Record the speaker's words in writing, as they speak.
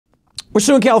We're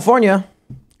still in California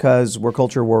because we're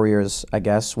culture warriors, I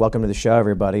guess. Welcome to the show,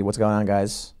 everybody. What's going on,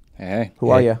 guys? Hey.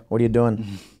 Who are you? What are you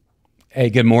doing? Hey,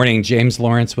 good morning. James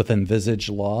Lawrence with Envisage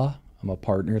Law. I'm a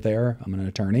partner there. I'm an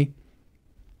attorney.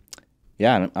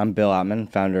 Yeah, I'm Bill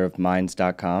Ottman, founder of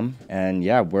Minds.com. And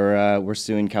yeah, we're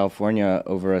suing California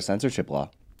over a censorship law.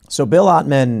 So Bill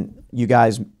Ottman, you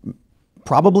guys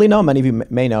probably know, many of you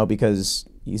may know, because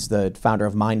he's the founder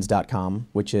of Minds.com,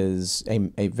 which is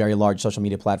a very large social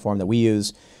media platform that we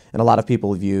use and a lot of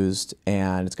people have used.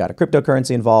 And it's got a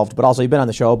cryptocurrency involved, but also you've been on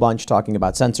the show a bunch talking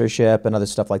about censorship and other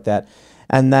stuff like that.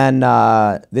 And then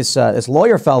this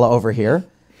lawyer fella over here,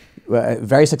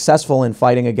 very successful in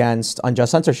fighting against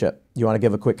unjust censorship. You want to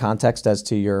give a quick context as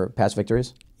to your past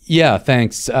victories? Yeah,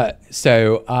 thanks.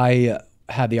 So I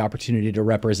had the opportunity to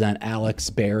represent Alex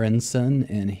Berenson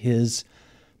in his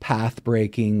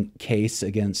path-breaking case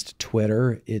against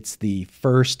Twitter. It's the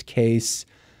first case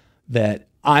that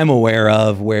I'm aware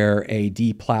of where a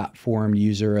deplatformed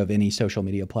user of any social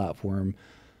media platform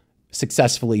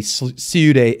successfully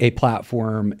sued a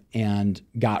platform and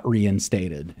got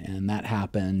reinstated. And that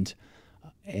happened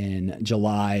in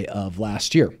July of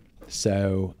last year.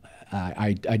 So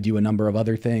I do a number of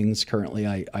other things. Currently,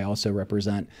 I also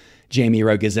represent Jamie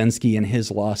Rogozinski in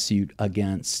his lawsuit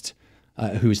against,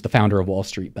 who's the founder of Wall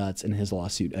Street Bets, in his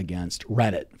lawsuit against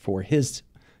Reddit for his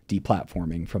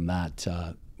deplatforming from that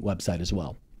website as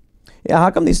well. Yeah, how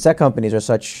come these tech companies are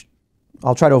such,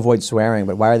 I'll try to avoid swearing,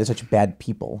 but why are they such bad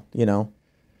people, you know?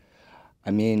 I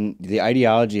mean, the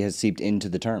ideology has seeped into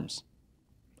the terms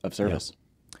of service.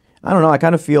 Yeah. I don't know. I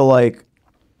kind of feel like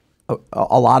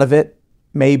a lot of it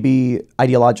may be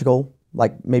ideological,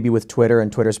 like maybe with Twitter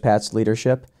and Twitter's past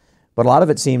leadership, but a lot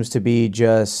of it seems to be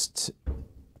just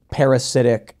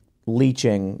parasitic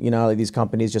leeching. You know, like these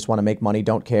companies just want to make money,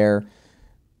 don't care,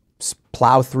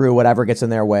 plow through whatever gets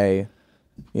in their way.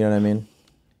 You know what I mean?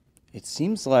 It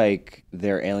seems like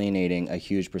they're alienating a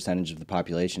huge percentage of the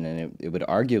population, and it would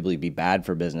arguably be bad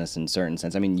for business in certain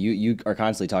sense. I mean, you are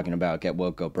constantly talking about get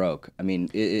woke, go broke. I mean,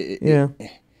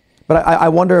 But I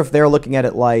wonder if they're looking at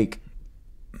it like,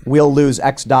 we'll lose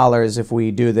X dollars if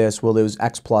we do this, we'll lose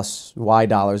X plus Y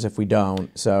dollars if we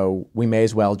don't, so we may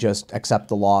as well just accept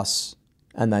the loss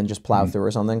and then just plow through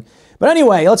or something. But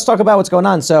anyway, let's talk about what's going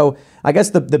on. So I guess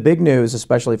the big news,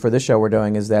 especially for this show we're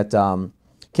doing, is that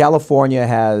California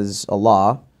has a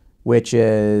law, which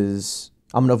is,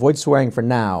 I'm going to avoid swearing for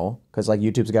now, because like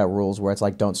YouTube's got rules where it's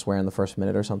like don't swear in the first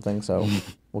minute or something, so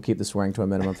we'll keep the swearing to a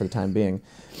minimum for the time being.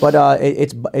 But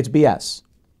it's BS.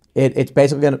 It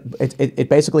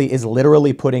basically is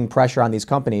literally putting pressure on these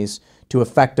companies to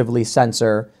effectively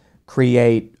censor,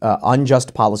 create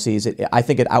unjust policies. I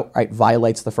think it outright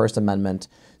violates the First Amendment.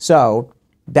 So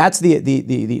that's the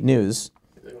news.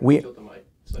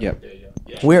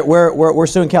 We're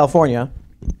suing California,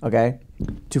 okay,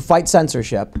 to fight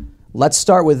censorship. Let's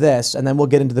start with this, and then we'll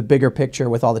get into the bigger picture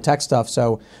with all the tech stuff.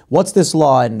 So what's this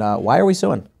law, and why are we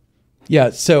suing?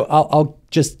 Yeah, so I'll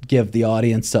just give the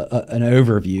audience an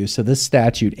overview. So this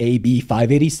statute, AB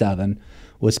 587,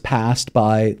 was passed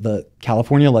by the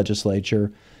California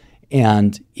legislature,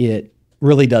 and it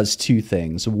really does two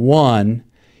things. One,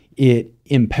 it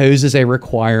imposes a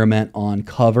requirement on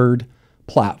covered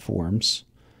platforms,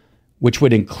 which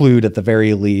would include, at the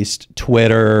very least,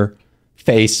 Twitter,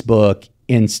 Facebook,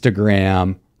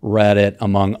 Instagram, Reddit,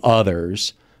 among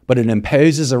others. But it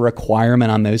imposes a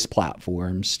requirement on those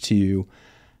platforms to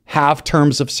have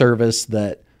terms of service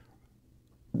that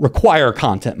require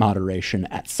content moderation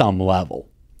at some level.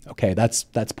 Okay, that's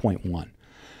point one.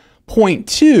 Point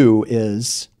two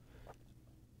is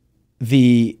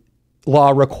the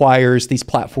law requires these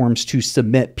platforms to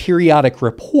submit periodic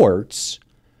reports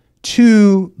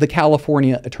to the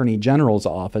California Attorney General's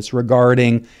office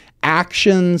regarding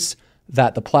actions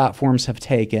that the platforms have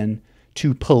taken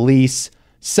to police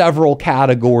several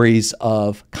categories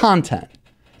of content,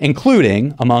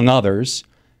 including, among others,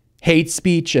 hate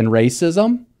speech and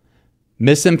racism,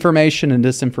 misinformation and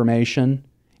disinformation,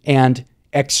 and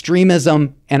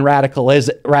extremism and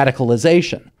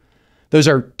radicalization. Those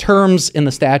are terms in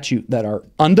the statute that are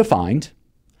undefined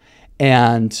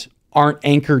and aren't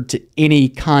anchored to any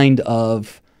kind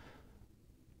of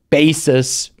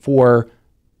basis for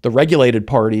the regulated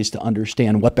parties to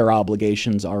understand what their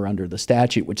obligations are under the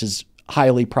statute, which is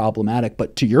highly problematic.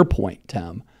 But to your point,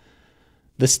 Tim,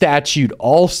 the statute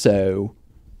also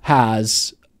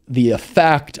has the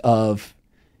effect of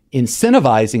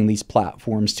incentivizing these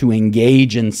platforms to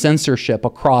engage in censorship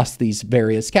across these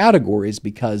various categories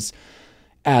because,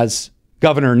 as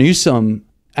Governor Newsom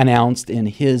announced in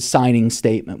his signing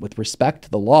statement with respect to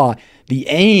the law, the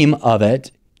aim of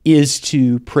it is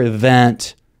to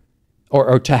prevent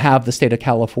or to have the state of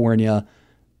California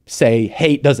say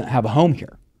hate doesn't have a home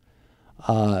here.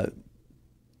 And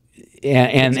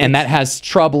that has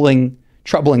troubling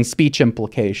speech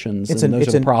implications. Those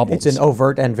are the problems. It's an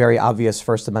overt and very obvious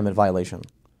First Amendment violation.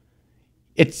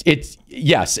 It's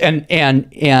yes, and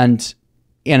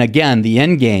again, the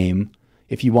end game,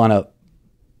 if you want to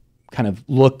kind of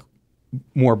look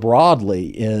more broadly,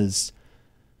 is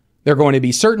there are going to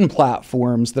be certain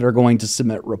platforms that are going to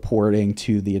submit reporting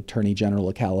to the Attorney General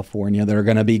of California that are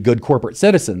going to be good corporate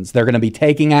citizens. They're going to be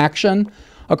taking action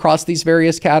across these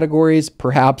various categories,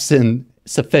 perhaps in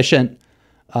sufficient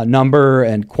number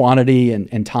and quantity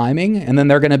and timing. And then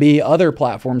there are going to be other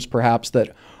platforms perhaps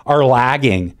that are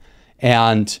lagging.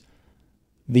 And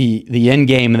the end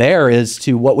game there is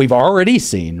to what we've already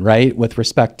seen, right, with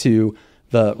respect to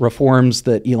the reforms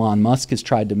that Elon Musk has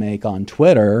tried to make on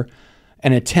Twitter,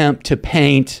 an attempt to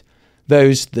paint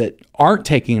those that aren't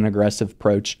taking an aggressive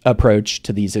approach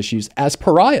to these issues as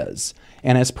pariahs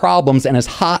and as problems and as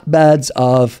hotbeds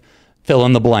of fill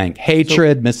in the blank,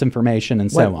 hatred, misinformation,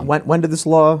 and so on. When did this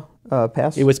law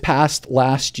pass? It was passed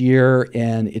last year,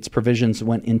 and its provisions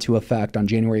went into effect on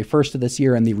January 1st of this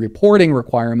year, and the reporting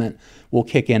requirement will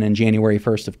kick in January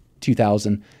 1st of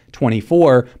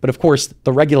 2024. But of course,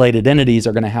 the regulated entities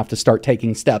are going to have to start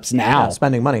taking steps now,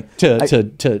 spending money to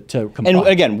comply. And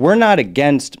again, we're not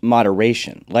against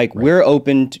moderation. Like we're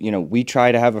open to, we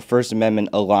try to have a First Amendment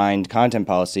aligned content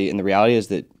policy, and the reality is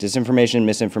that disinformation,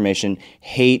 misinformation,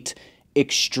 hate,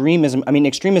 extremism. I mean,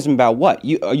 extremism about what?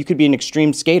 You could be an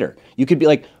extreme skater. You could be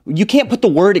like, you can't put the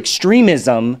word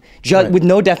extremism with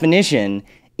no definition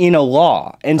in a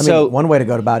law. And I mean, one way to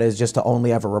go about it is just to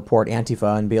only ever report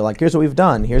Antifa and be like, here's what we've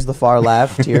done. Here's the far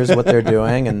left. Here's what they're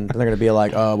doing. And they're going to be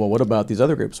like, oh, well, what about these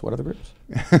other groups? What other groups?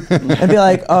 And be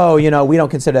like, oh, we don't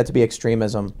consider that to be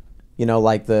extremism.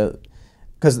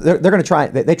 Because they're going to try,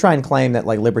 they try and claim that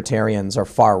like libertarians are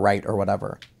far right or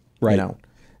whatever. Right.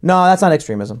 No, that's not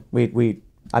extremism.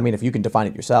 I mean, if you can define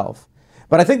it yourself.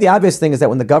 But I think the obvious thing is that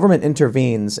when the government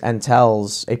intervenes and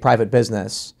tells a private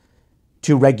business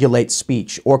to regulate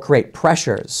speech or create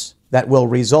pressures that will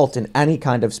result in any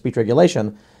kind of speech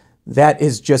regulation, that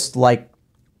is just like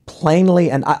plainly,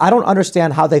 and I don't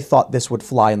understand how they thought this would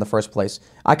fly in the first place.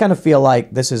 I kind of feel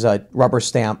like this is a rubber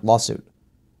stamp lawsuit.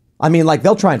 I mean, like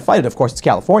they'll try and fight it. Of course, it's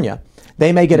California.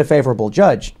 They may get a favorable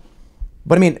judge.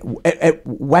 But I mean,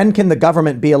 when can the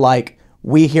government be like,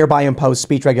 we hereby impose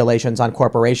speech regulations on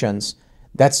corporations?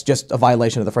 That's just a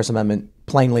violation of the First Amendment,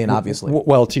 plainly and obviously.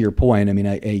 Well, to your point, I mean,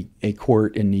 a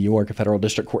court in New York, a federal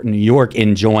district court in New York,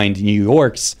 enjoined New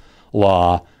York's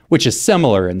law, which is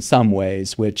similar in some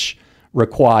ways, which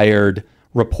required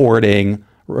reporting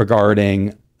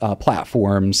regarding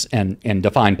platforms and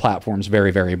defined platforms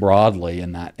very, very broadly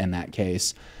in that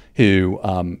case, who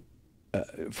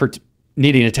for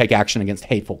needing to take action against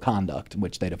hateful conduct,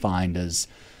 which they defined as,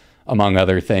 among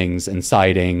other things,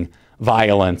 inciting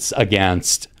violence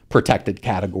against protected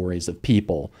categories of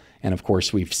people. And of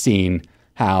course, we've seen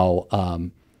how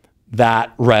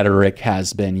that rhetoric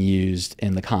has been used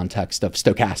in the context of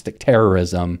stochastic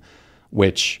terrorism,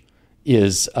 which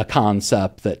is a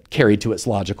concept that, carried to its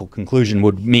logical conclusion,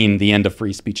 would mean the end of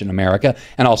free speech in America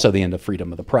and also the end of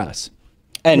freedom of the press.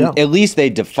 And at least they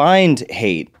defined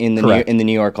hate in the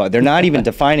New York law. They're not even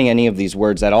defining any of these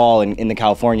words at all in the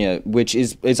California, which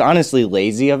is honestly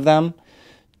lazy of them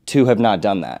to have not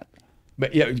done that.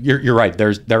 But yeah, you're right.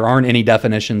 There aren't any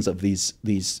definitions of these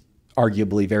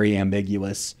arguably very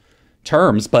ambiguous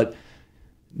terms, but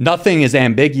nothing is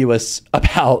ambiguous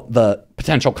about the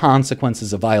potential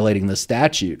consequences of violating the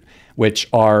statute, which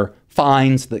are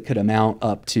fines that could amount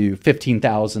up to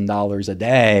 $15,000 a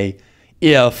day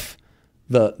if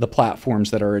the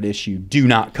platforms that are at issue do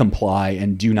not comply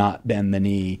and do not bend the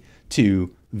knee to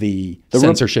the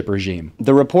censorship regime.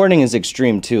 The reporting is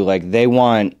extreme too. Like they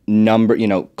want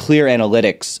clear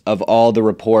analytics of all the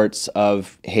reports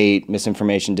of hate,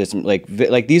 misinformation, like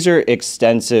these are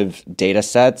extensive data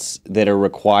sets that are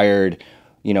required,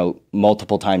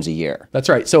 multiple times a year. That's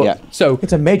right. So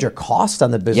it's a major cost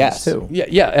on the business too.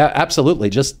 Yeah, absolutely.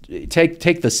 Just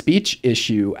take the speech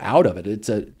issue out of it.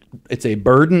 It's a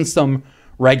burdensome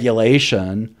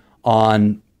regulation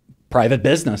on private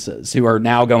businesses who are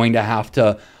now going to have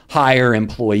to hire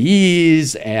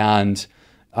employees and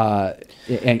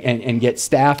get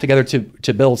staff together,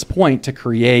 to Bill's point, to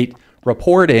create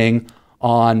reporting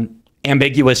on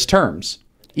ambiguous terms,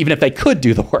 even if they could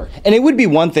do the work. And it would be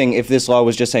one thing if this law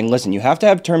was just saying, listen, you have to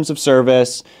have terms of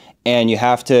service and you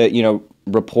have to,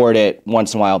 report it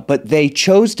once in a while. But they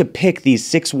chose to pick these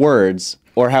 6 words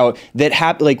or how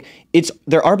that like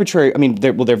they're arbitrary. I mean,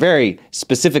 they're very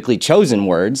specifically chosen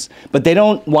words, but they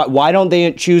don't. Why don't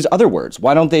they choose other words?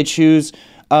 Why don't they choose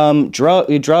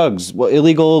drugs,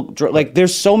 illegal? Like,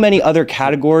 there's so many other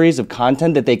categories of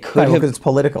content that they could have. Because it's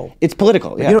political. It's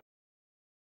political. Yeah.